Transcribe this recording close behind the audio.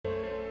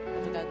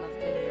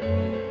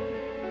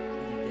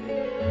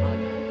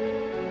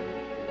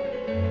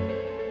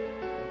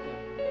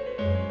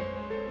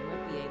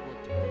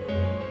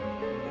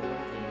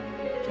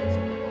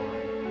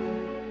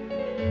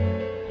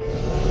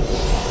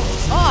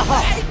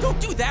Hey, don't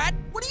do that!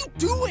 What are you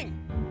doing?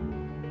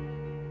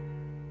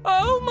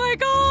 Oh my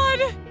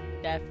god!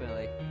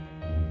 Definitely.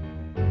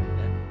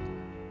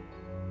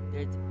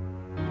 There's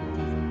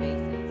decent base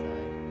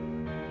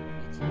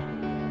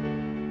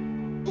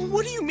inside.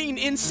 What do you mean,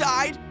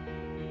 inside?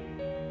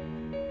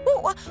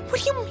 What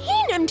do you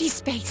mean, empty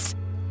space?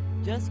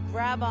 Just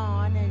grab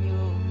on and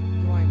you'll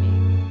join me.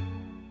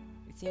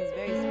 It seems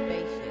very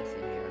spacious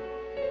in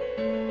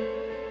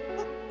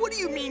here. What do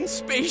you mean,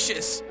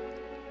 spacious?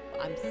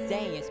 I'm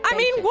saying it's spacious. I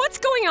mean, what's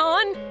going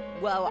on?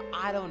 Well,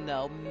 I don't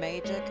know.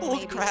 Magic? Holy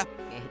maybe? crap.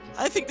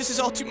 I think this is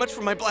all too much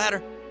for my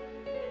bladder.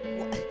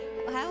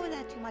 How is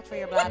that too much for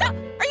your What bladder?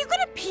 the? Are you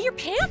gonna pee your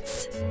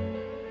pants?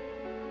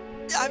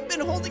 I've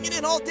been holding it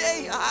in all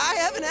day. I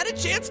haven't had a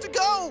chance to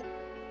go.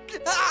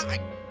 I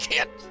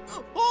can't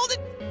hold it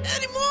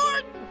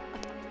anymore.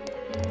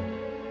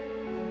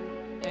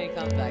 And he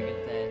comes back and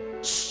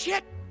says,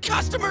 Shit,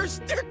 customers,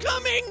 they're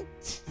coming.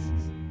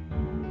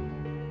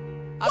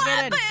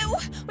 What?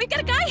 We've got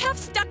a guy half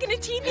stuck in a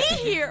TV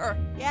here.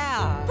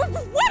 yeah.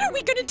 What are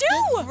we gonna do?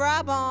 Just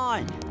grab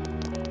on.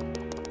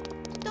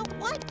 The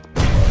what?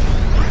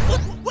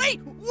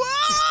 Wait,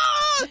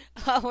 whoa!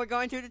 We're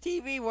going to the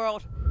TV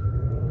world.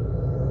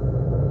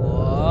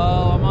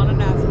 Whoa, I'm on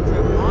an acid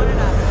trip. On an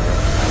acid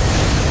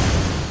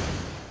trip.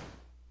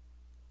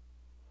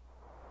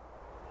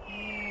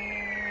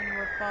 And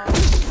we're falling.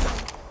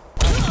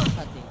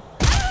 Cutting.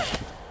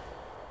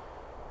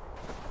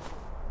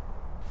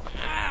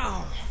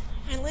 Ow,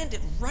 I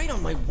landed right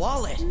on my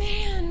wallet.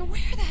 Man, where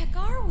the heck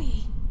are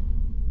we?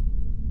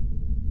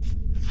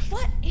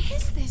 What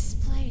is this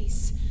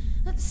place?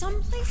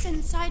 Someplace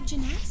inside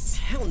Jeanette's?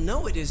 Hell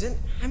no it isn't.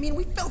 I mean,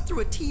 we fell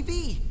through a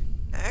TV.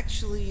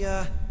 Actually,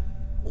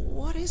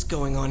 what is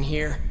going on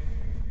here?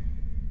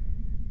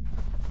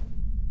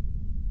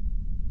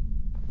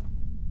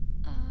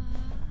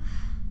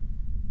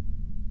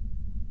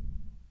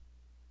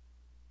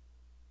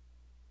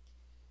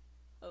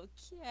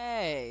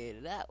 Okay,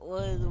 that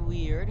was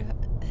weird.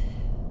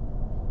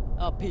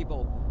 Oh,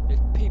 people. There's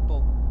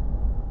people.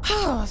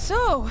 Oh,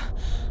 so,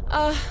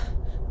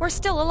 we're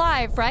still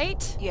alive,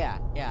 right? Yeah,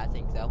 I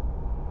think so.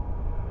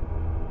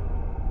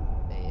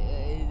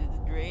 Is it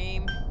a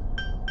dream?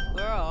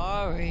 Where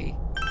are we?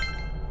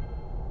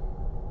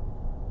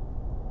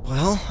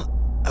 Well,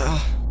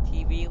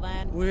 TV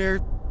land? we're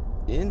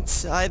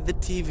inside the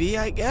TV,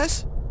 I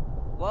guess?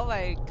 What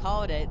I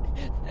called it,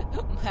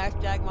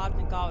 hashtag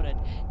Monson called it,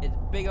 it's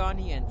bigger on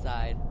the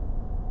inside.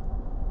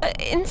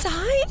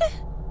 Inside?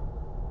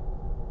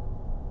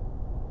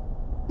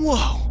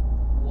 Whoa!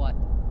 What?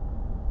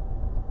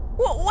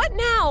 What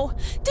now?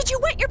 Did you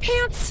wet your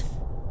pants?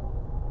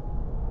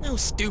 No,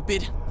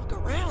 stupid. Look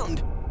around.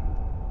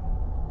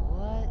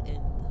 What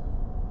in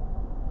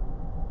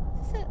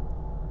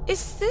the...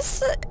 Is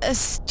this a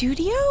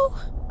studio?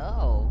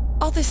 Oh.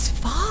 All this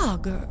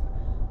fog, or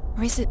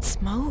is it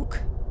smoke?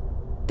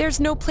 There's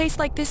no place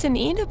like this in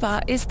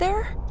Inaba, is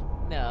there?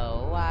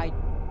 No, I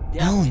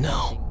Hell definitely no.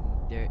 don't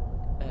think there...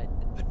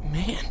 But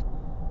man,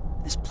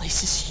 this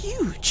place is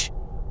huge.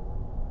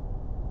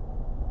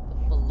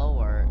 the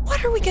floor.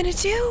 What are we gonna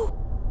do?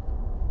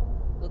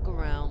 Look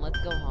around, let's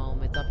go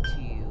home, it's up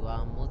to you.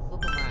 Let's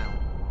look around.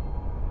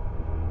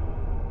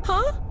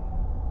 Huh?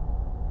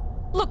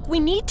 Look, we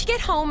need to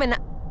get home and...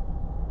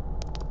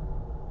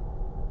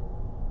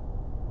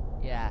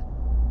 Yeah,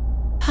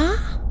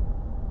 Huh?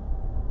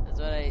 that's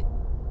what I...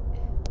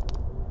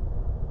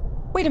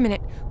 Wait a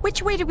minute.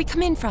 Which way did we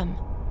come in from?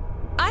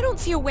 I don't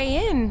see a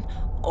way in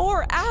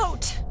or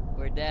out.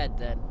 We're dead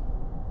then.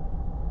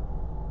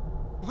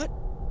 What?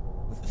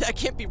 That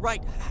can't be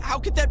right. How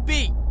could that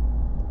be?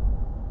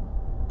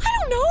 I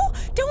don't know.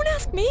 Don't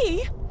ask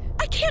me.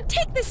 I can't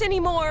take this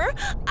anymore.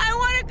 I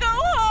want to go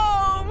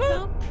home.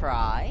 Don't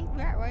cry.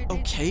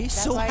 Okay,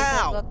 That's so why I said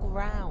how? look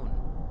around.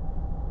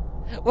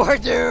 We're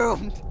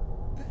doomed!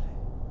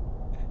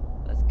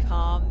 Let's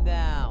calm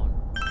down.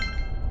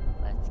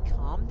 Let's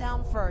calm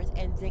down first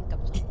and think of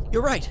something.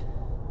 You're right.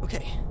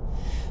 Okay.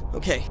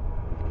 Okay.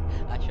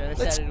 I should have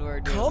Let's said it, we're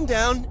doomed. calm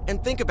down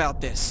and think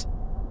about this.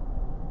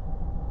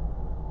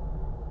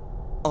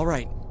 All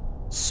right.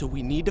 So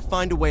we need to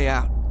find a way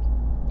out.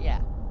 Yeah,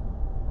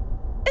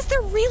 Is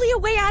there really a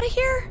way out of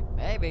here?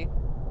 maybe.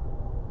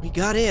 We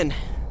got in,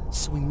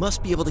 so we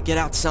must be able to get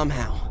out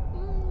somehow.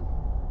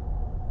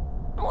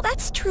 Well,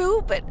 that's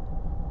true, but...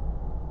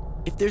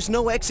 If there's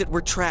no exit,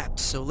 we're trapped,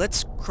 so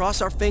let's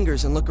cross our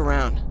fingers and look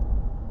around.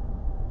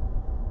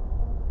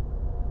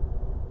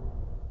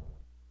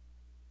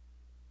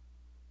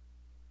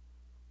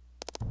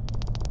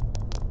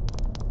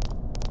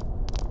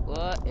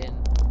 What in...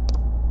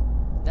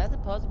 Is that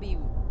supposed to be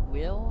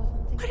real or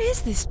something? What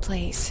is this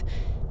place?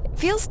 It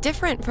feels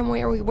different from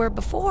where we were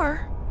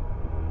before.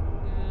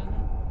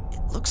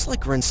 It looks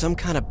like we're in some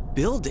kind of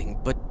building,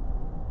 but...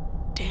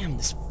 Damn,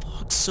 this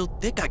fog's so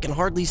thick I can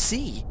hardly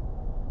see.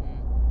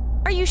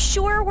 Are you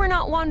sure we're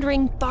not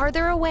wandering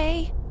farther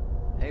away?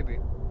 Maybe.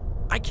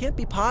 I can't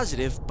be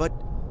positive, but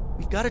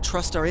we've got to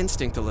trust our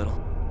instinct a little.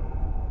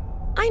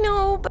 I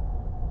know, but...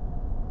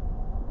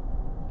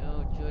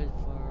 No choice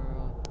for...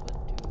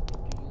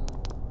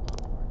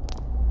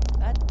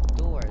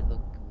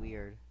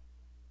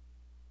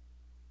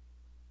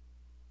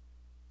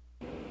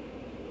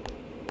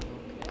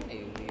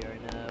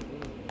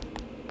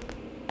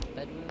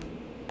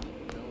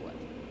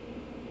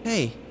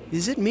 Hey,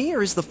 is it me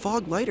or is the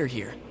fog lighter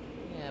here?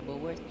 Yeah, but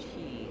where's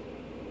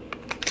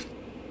Chi?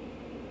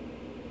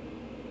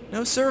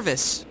 No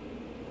service.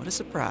 What a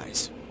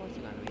surprise. Of course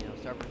you're not gonna be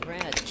no service. We're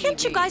in a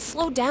Can't you TV. guys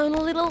slow down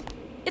a little?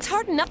 It's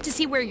hard enough to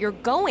see where you're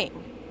going.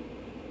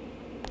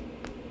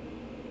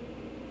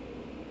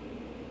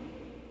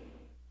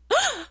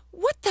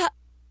 What the?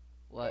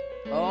 What?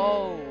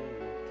 Oh,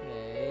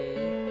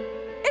 okay.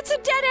 It's a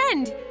dead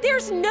end.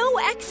 There's no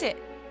exit.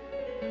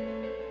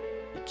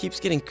 It keeps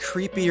getting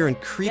creepier and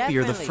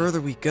creepier the Definitely.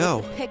 further we go.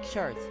 Look at the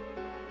pictures.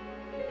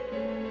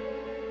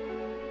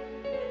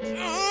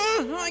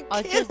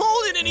 I can't just-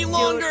 hold it any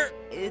longer.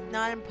 Dude, it's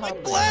not in My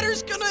public.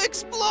 bladder's gonna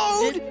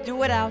explode. Just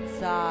do it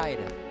outside.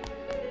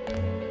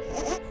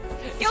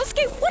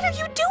 Yosuke, what are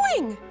you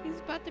doing? He's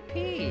about to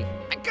pee.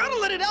 I gotta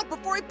let it out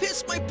before I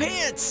piss my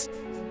pants.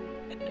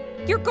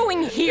 You're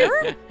going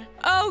here?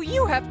 Oh,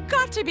 you have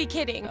got to be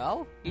kidding.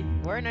 Oh,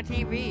 we're in a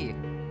TV.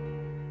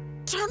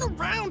 Turn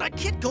around. I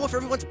can't go if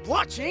everyone's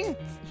watching.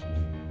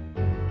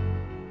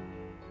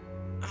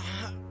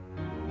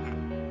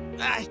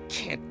 I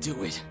can't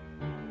do it.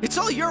 It's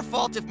all your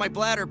fault if my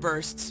bladder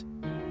bursts.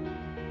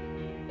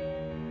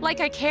 Like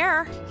I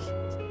care.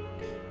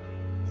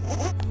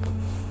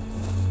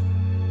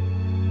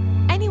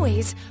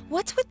 Anyways,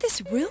 what's with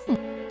this room?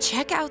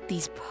 Check out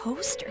these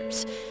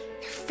posters.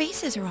 Their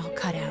faces are all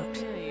cut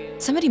out.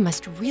 Somebody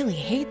must really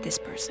hate this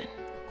person.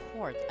 Of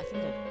course, I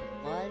think there's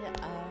blood.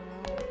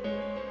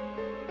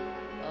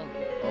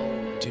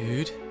 Oh.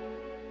 Dude,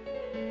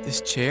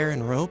 this chair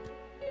and rope,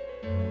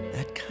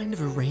 that kind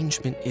of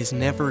arrangement is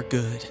never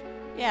good.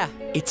 Yeah,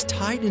 It's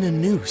tied in a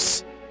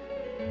noose.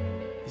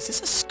 Is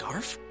this a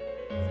scarf?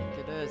 I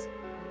think it is.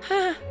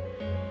 Huh.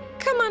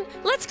 Come on,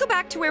 let's go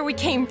back to where we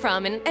came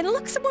from and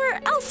look somewhere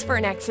else for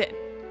an exit.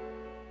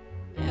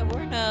 Yeah,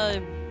 we're in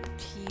a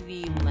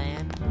TV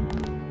land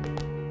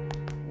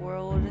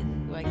world.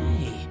 Like,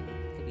 Hey,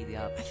 could be the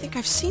I opposite. think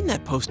I've seen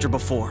that poster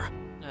before.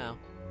 No.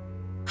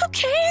 Who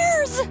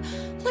cares?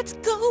 Let's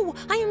go.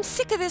 I am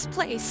sick of this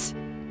place.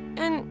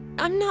 And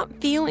I'm not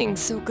feeling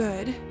so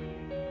good.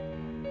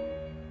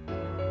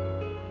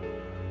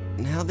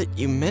 Now that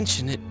you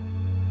mention it,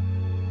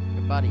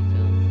 Your body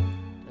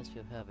does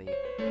feel heavy.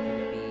 Could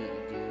it be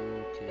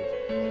due to this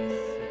place?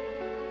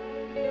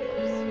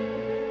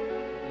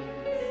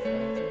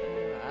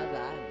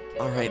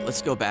 all right,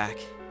 let's go back.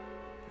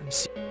 I'm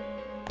se-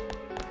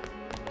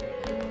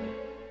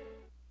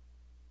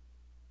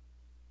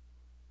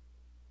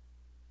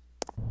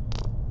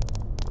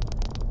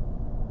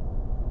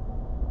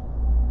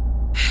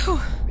 Whew.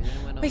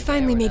 We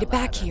finally made it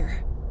back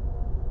here.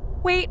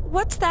 Wait,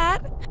 what's that?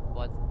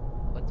 What's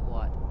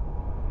what?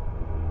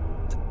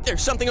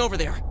 There's something over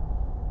there.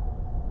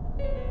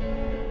 What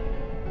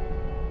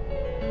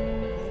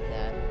is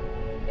that?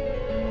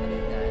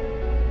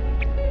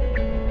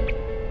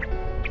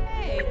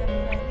 Hey, the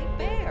friendly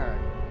bear.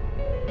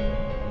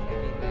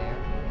 Friendly bear.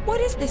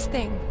 What is this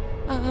thing?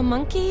 A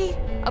monkey?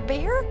 A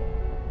bear?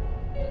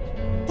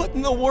 What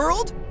in the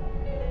world?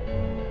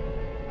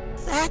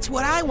 That's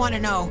what I want to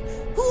know.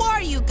 Who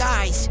are you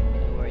guys?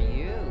 Who are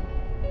you?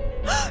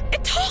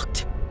 It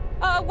talked!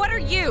 What are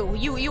you?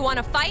 You want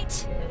to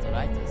fight? That's what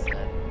I just said.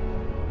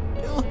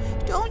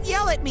 Don't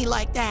yell at me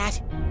like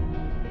that.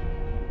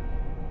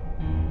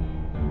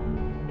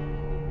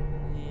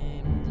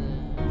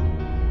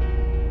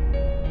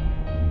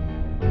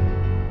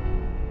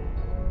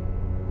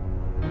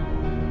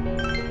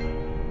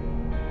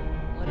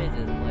 What is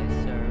this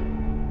place,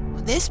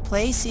 sir? This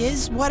place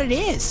is what it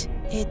is.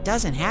 It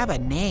doesn't have a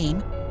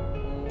name.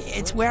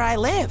 It's where I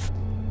live.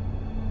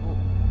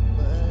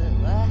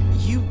 What?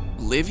 You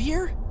live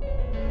here?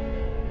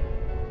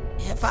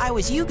 If I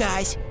was you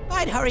guys,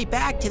 I'd hurry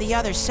back to the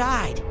other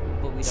side.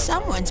 But we don't.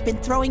 Someone's been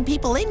throwing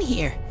people in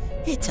here.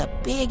 It's a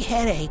big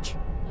headache.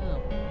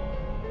 Oh.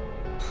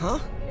 Huh?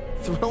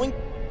 Throwing?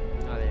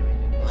 Oh, there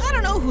we go. I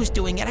don't know who's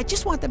doing it. I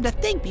just want them to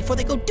think before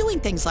they go doing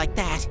things like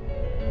that.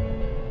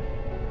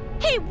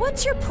 Hey,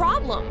 what's your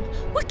problem?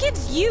 What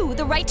gives you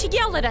the right to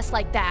yell at us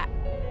like that?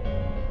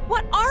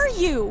 What are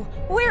you?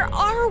 Where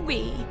are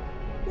we?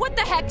 What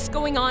the heck's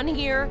going on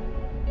here?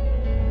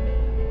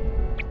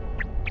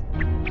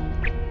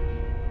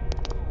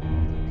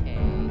 It's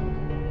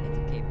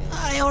okay, man.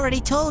 I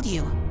already told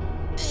you.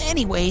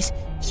 Anyways,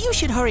 you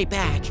should hurry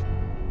back.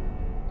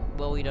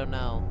 Well, we don't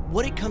know.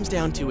 What it comes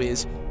down to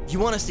is, you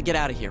want us to get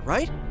out of here,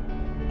 right?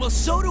 Well,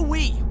 so do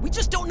we. We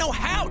just don't know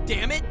how,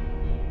 damn it.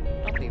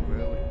 Don't be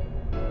rude.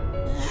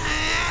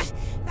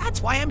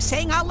 That's why I'm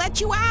saying I'll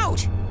let you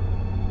out.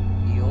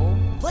 You'll?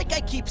 Like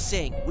I keep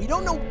saying, we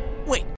don't know... Wait,